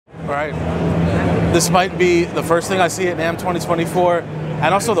right? This might be the first thing I see at NAMM 2024,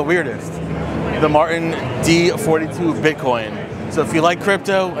 and also the weirdest. The Martin D42 Bitcoin. So if you like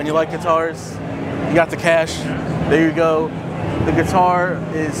crypto and you like guitars, you got the cash, there you go. The guitar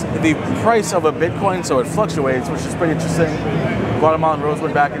is the price of a Bitcoin, so it fluctuates, which is pretty interesting. Guatemalan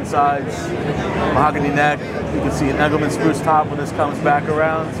rosewood back and sides, mahogany neck. You can see an Engelmann spruce top when this comes back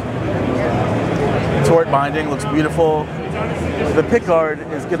around. Tort binding looks beautiful. The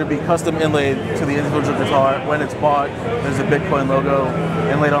pickguard is going to be custom inlaid to the individual guitar. When it's bought, there's a Bitcoin logo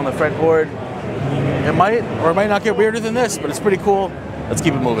inlaid on the fretboard. It might or it might not get weirder than this, but it's pretty cool. Let's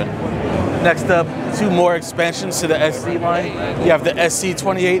keep it moving. Next up, two more expansions to the SC line. You have the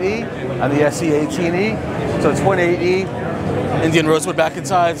SC28E and the SC18E. So 28E, Indian rosewood back and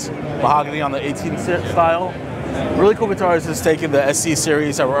sides, mahogany on the 18 style. Really cool guitars is taking the SC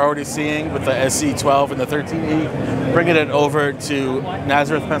series that we're already seeing with the SC12 and the 13E, bringing it over to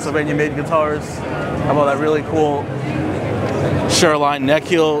Nazareth, Pennsylvania made guitars. How about that really cool Shoreline neck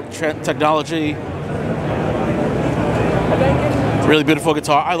heel technology? Really beautiful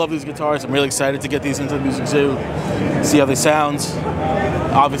guitar. I love these guitars. I'm really excited to get these into the Music Zoo, see how they sound.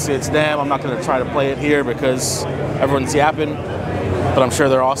 Obviously it's NAMM. I'm not going to try to play it here because everyone's yapping, but I'm sure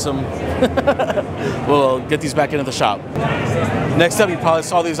they're awesome. We'll get these back into the shop. Next up, you probably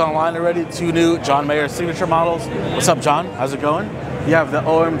saw these online already, two new John Mayer signature models. What's up, John? How's it going? You have the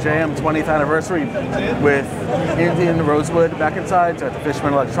OMJM 20th anniversary with Indian rosewood back and sides at the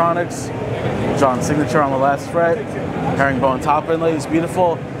Fishman Electronics. John's signature on the last fret. Herringbone top inlay is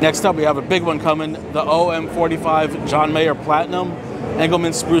beautiful. Next up, we have a big one coming, the OM45 John Mayer Platinum.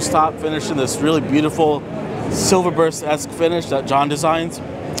 Engelmann spruce top finish in this really beautiful silver burst-esque finish that John designed.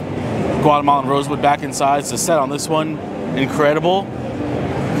 Guatemalan rosewood back and sides. The set on this one, incredible.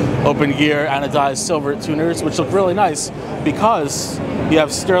 Open gear anodized silver tuners, which look really nice because you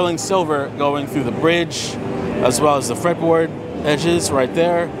have sterling silver going through the bridge as well as the fretboard edges right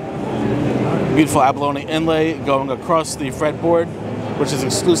there. Beautiful abalone inlay going across the fretboard, which is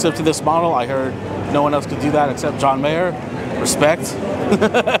exclusive to this model. I heard no one else could do that except John Mayer. Respect.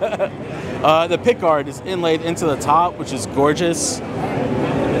 The pickguard is inlaid into the top, which is gorgeous.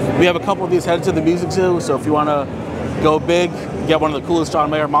 We have a couple of these headed to the Music Zoo, so if you want to go big, get one of the coolest John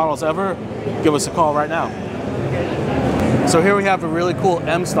Mayer models ever, give us a call right now. So here we have a really cool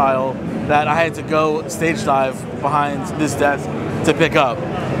M style that I had to go stage dive behind this desk to pick up.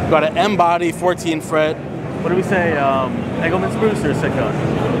 Got an M body, 14 fret. What do we say? Engelmann spruce or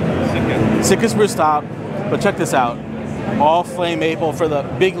Sitka? Sitka spruce top. But check this out. All flame maple for the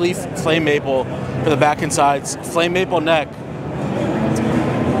big leaf flame maple for the back and sides. Flame maple neck.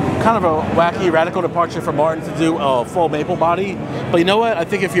 Kind of a wacky, radical departure for Martin to do a full maple body. But you know what? I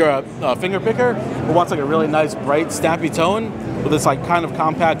think if you're a finger picker who wants like a really nice, bright, snappy tone with this like kind of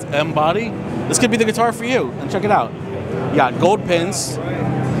compact M body, this could be the guitar for you. And check it out. You got gold pins,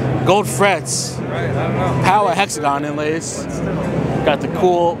 gold frets, Powa hexagon inlays. Got the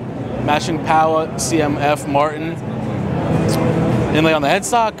cool matching Powa CMF Martin inlay on the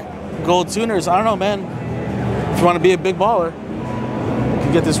headstock. Gold tuners. I don't know, man. If you want to be a big baller,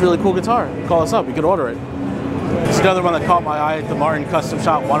 get this really cool guitar, call us up, you could order it. It's another one that caught my eye at the Martin Custom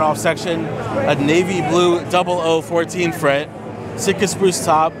Shop one-off section. A navy blue 0014 fret, Sitka spruce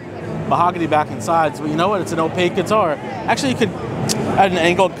top, mahogany back and sides, but you know what, it's an opaque guitar. Actually, you could, at an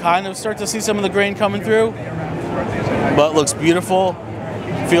angle, kind of start to see some of the grain coming through, but looks beautiful.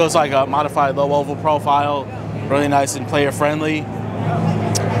 Feels like a modified low oval profile, really nice and player-friendly.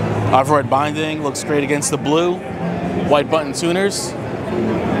 Off-road binding, looks great against the blue. White button tuners.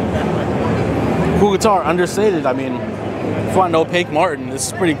 Cool guitar, understated. I mean, if you want an opaque Martin, this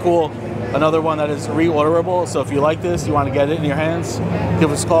is pretty cool. Another one that is reorderable, so if you like this, you want to get it in your hands,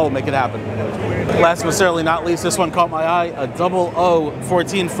 give us a call, we'll make it happen. Last but certainly not least, this one caught my eye, a 00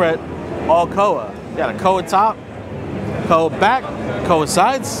 14 fret all Koa. You got a Koa top, Koa back, Koa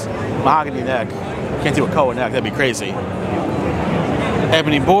sides, mahogany neck. Can't do a Koa neck, that'd be crazy.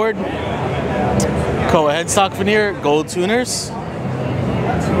 Ebony board, Koa headstock veneer, gold tuners.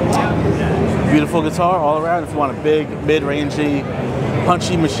 Beautiful guitar all around. If you want a big, mid-rangey,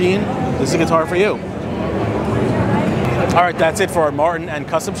 punchy machine, this is a guitar for you. All right, that's it for our Martin and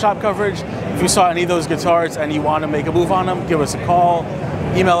Custom Shop coverage. If you saw any of those guitars and you want to make a move on them, give us a call.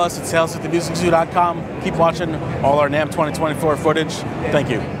 Email us at sales@themusiczoo.com. Keep watching all our NAMM 2024 footage. Thank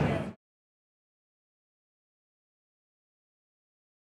you.